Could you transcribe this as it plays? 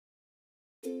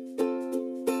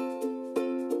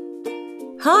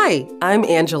Hi, I'm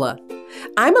Angela.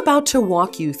 I'm about to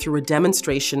walk you through a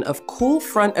demonstration of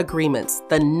Coolfront Agreements,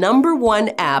 the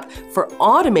 #1 app for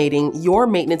automating your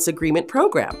maintenance agreement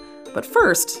program. But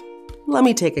first, let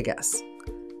me take a guess.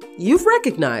 You've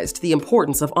recognized the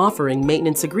importance of offering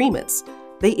maintenance agreements.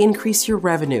 They increase your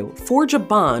revenue, forge a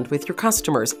bond with your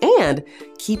customers, and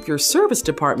keep your service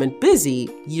department busy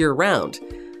year-round.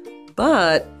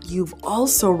 But you've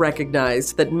also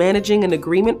recognized that managing an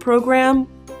agreement program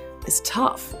is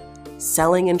tough.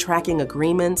 Selling and tracking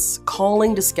agreements,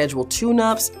 calling to schedule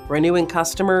tune-ups, renewing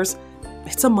customers,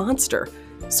 it's a monster.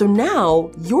 So now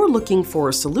you're looking for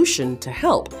a solution to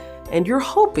help, and you're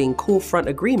hoping Coolfront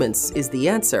Agreements is the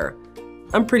answer.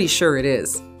 I'm pretty sure it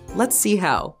is. Let's see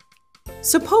how.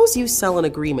 Suppose you sell an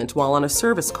agreement while on a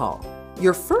service call.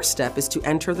 Your first step is to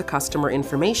enter the customer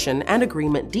information and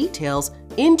agreement details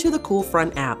into the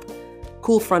Coolfront app.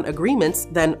 Coolfront Agreements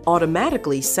then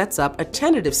automatically sets up a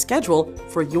tentative schedule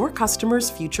for your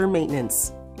customer's future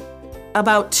maintenance.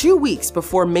 About 2 weeks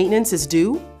before maintenance is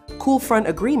due, Coolfront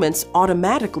Agreements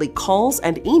automatically calls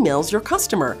and emails your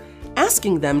customer,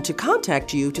 asking them to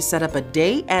contact you to set up a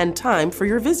day and time for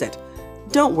your visit.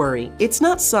 Don't worry, it's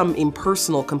not some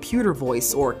impersonal computer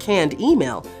voice or canned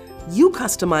email. You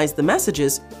customize the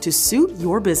messages to suit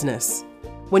your business.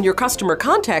 When your customer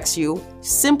contacts you,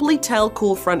 simply tell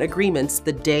Coolfront Agreements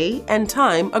the day and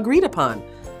time agreed upon.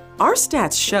 Our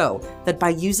stats show that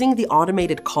by using the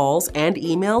automated calls and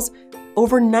emails,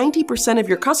 over 90% of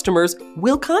your customers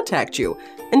will contact you,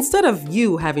 instead of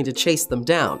you having to chase them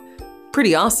down.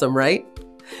 Pretty awesome, right?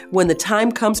 When the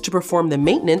time comes to perform the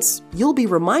maintenance, you'll be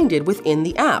reminded within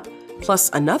the app. Plus,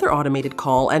 another automated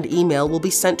call and email will be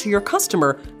sent to your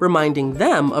customer, reminding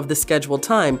them of the scheduled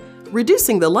time,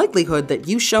 reducing the likelihood that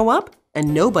you show up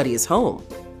and nobody is home.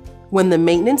 When the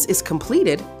maintenance is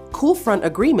completed, Coolfront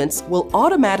Agreements will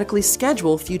automatically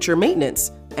schedule future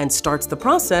maintenance and starts the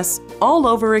process all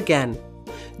over again.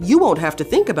 You won't have to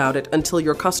think about it until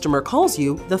your customer calls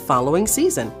you the following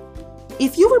season.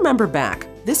 If you remember back,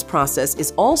 this process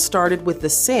is all started with the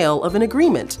sale of an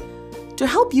agreement. To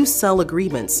help you sell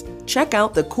agreements, check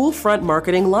out the Coolfront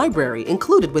Marketing Library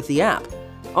included with the app.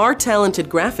 Our talented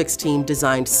graphics team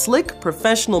designed slick,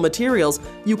 professional materials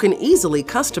you can easily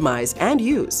customize and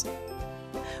use.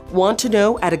 Want to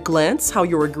know at a glance how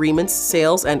your agreements,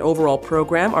 sales, and overall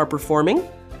program are performing?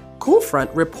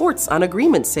 Coolfront reports on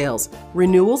agreement sales,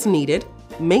 renewals needed,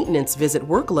 maintenance visit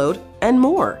workload, and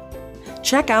more.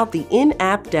 Check out the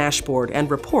in-app dashboard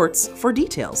and reports for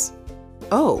details.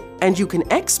 Oh, and you can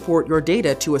export your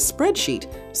data to a spreadsheet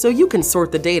so you can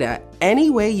sort the data any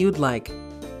way you'd like.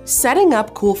 Setting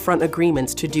up Coolfront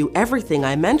Agreements to do everything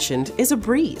I mentioned is a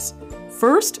breeze.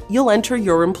 First, you'll enter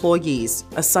your employees,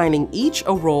 assigning each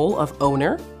a role of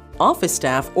owner, office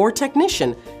staff, or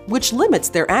technician, which limits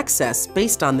their access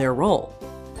based on their role.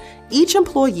 Each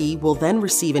employee will then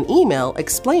receive an email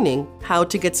explaining how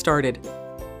to get started.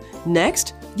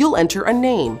 Next, you'll enter a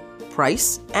name,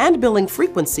 price, and billing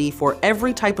frequency for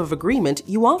every type of agreement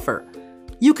you offer.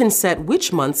 You can set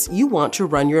which months you want to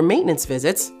run your maintenance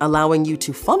visits, allowing you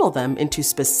to funnel them into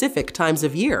specific times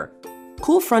of year.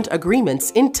 Coolfront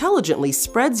Agreements intelligently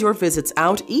spreads your visits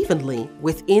out evenly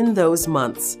within those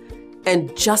months.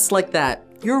 And just like that,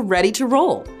 you're ready to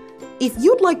roll. If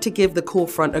you'd like to give the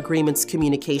Coolfront Agreements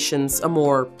communications a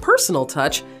more personal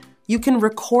touch, you can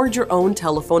record your own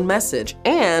telephone message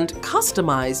and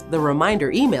customize the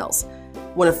reminder emails.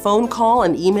 When a phone call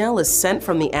and email is sent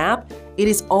from the app, it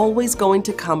is always going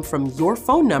to come from your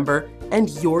phone number and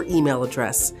your email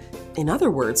address. In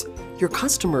other words, your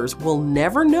customers will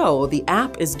never know the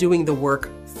app is doing the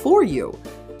work for you.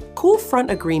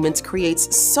 Coolfront Agreements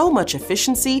creates so much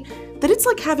efficiency that it's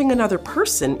like having another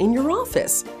person in your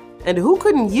office. And who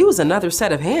couldn't use another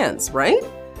set of hands, right?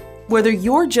 Whether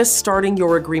you're just starting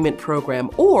your agreement program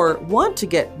or want to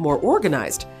get more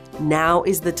organized, now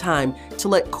is the time to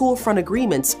let Coolfront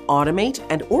Agreements automate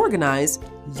and organize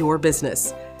your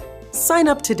business. Sign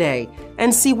up today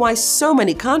and see why so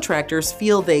many contractors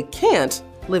feel they can't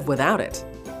live without it.